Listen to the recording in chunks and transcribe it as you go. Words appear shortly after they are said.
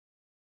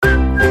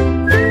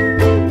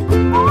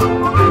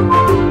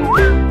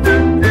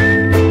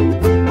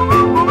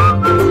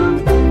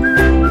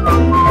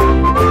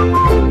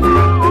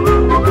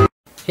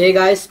Hey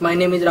guys, my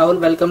name is Rahul.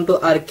 Welcome to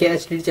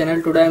RKHD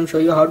channel. Today I am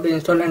showing you how to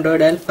install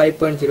Android L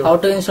 5.0. How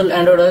to install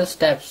Android L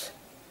steps.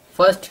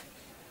 First,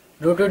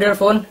 root with your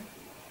phone.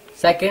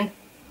 Second,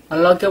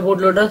 unlock your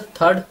bootloader.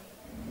 Third,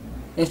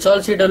 install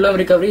CWM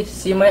recovery.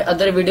 See my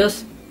other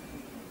videos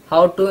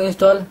how to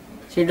install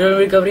CWM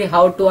recovery,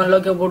 how to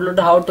unlock your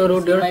bootloader, how to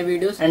root your my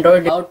videos,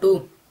 Android, how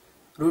to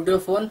root your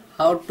phone,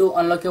 how to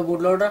unlock your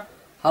bootloader,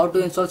 how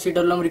to install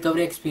CWM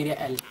recovery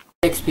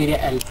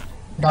Xperia L.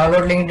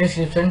 Download link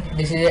description.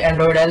 This is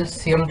Android L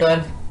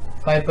CM12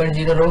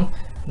 5.0 ROM.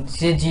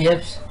 This is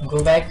GFs.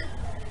 Go back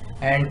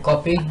and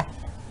copy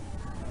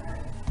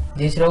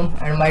this ROM,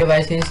 and my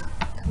device is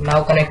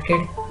now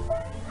connected.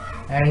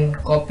 And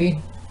copy.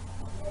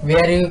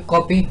 Where you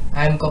copy?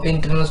 I am copying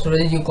internal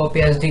storage. You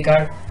copy SD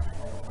card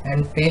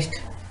and paste.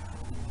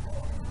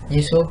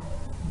 So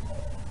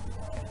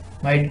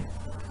my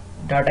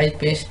data is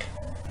paste,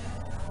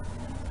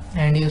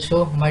 and you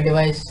show my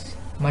device.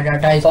 My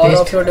data is power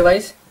off your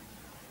device.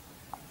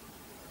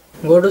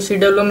 Go to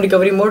CWM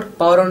recovery mode,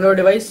 power on your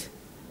device,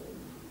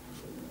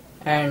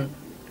 and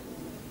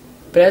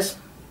press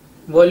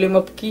volume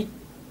up key.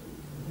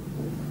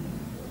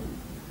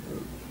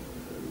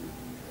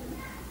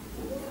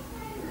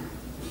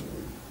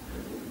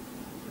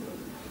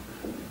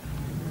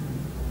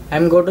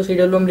 And go to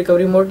CWM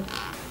recovery mode,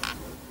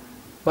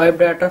 wipe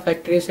data,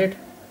 factory reset,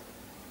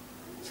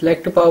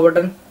 select power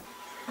button,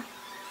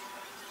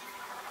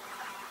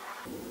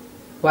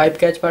 wipe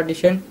cache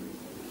partition,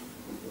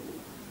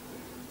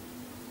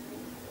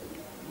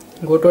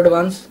 go to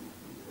advanced,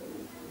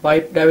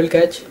 wipe double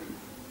cache,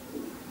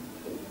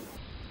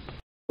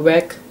 go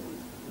back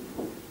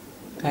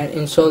and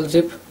install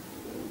zip,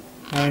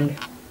 and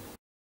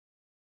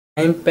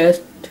I'm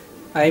paste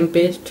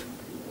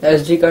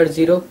SD card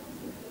 0,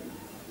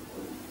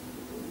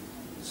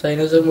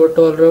 Cynogenmode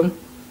to all ROM.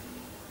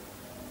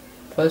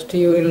 First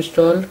you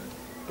install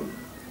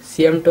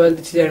CM12,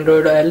 this is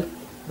Android L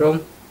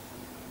ROM.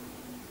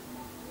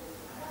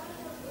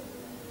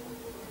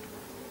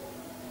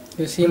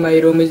 You see my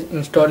ROM is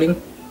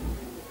installing.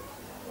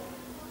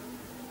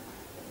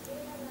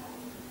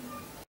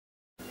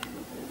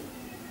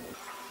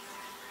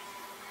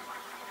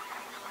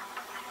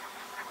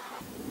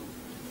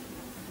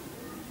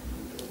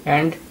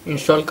 And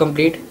install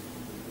complete.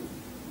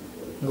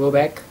 Go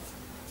back.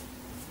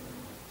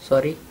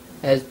 Sorry,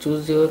 as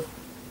choose your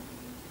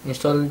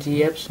install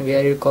GFs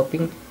where you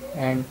copying,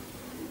 and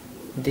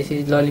this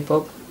is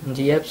lollipop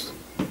GFs,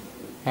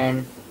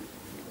 and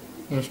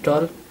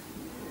install.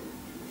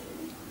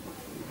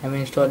 I am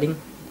installing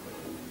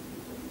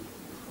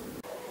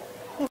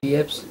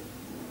GFs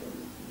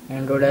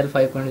Android L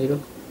 5.0.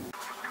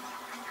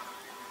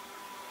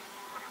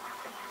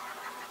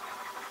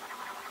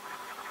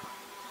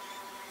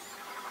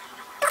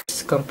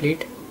 It's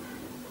complete.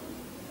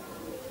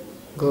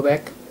 Go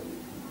back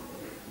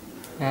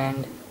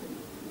and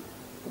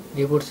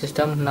reboot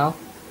system now.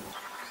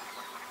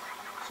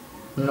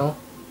 No.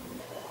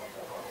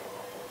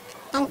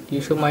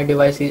 You show my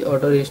device is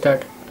auto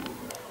restart.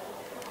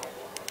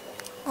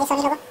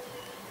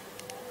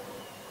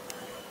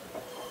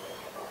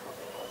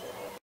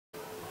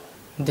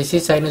 This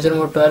is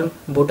Cynogenmode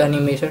 12 boot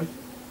animation,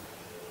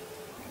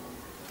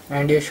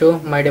 and you show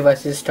my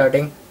device is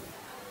starting.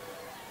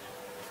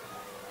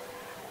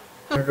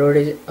 Android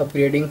is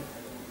upgrading.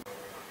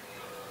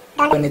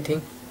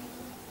 Anything.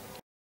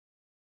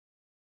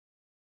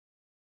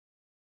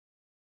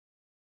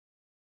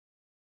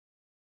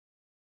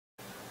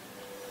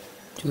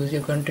 Choose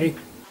your country.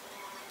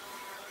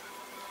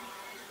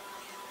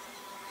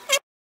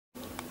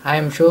 I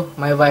am sure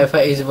my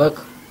Wi-Fi is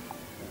work.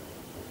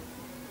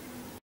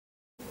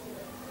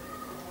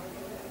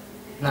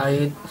 Now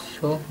you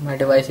show my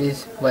device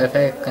is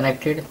Wi-Fi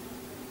connected.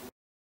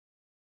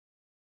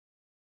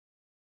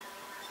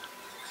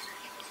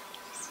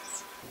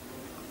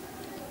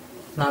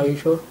 Now you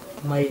show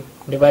my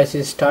device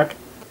is start.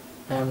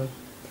 I am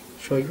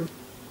show you.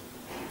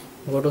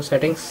 Go to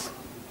settings,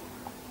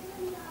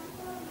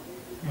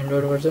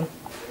 Android version.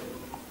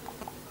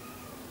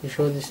 You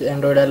show this is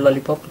Android L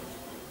lollipop.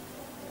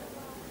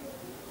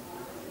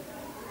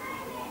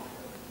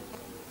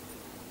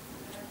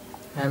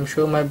 I am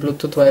sure my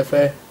Bluetooth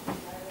Wi-Fi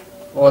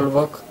all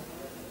work.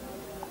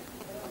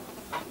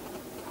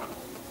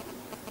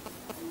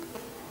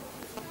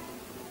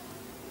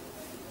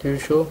 To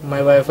show my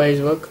Wi-Fi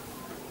is work.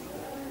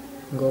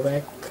 Go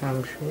back. I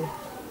am sure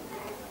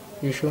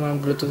you show my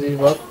Bluetooth is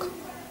work.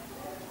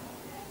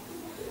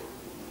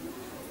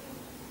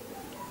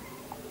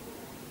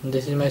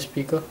 This is my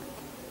speaker.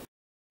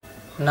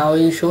 Now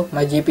you show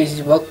my GPS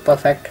is work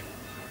perfect.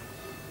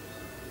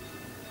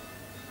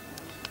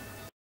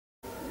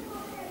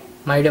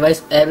 My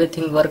device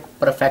everything work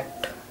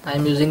perfect. I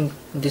am using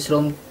this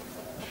ROM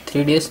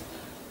 3 days,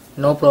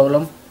 no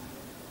problem.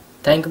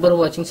 Thank you for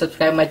watching.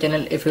 Subscribe my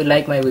channel if you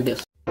like my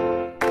videos.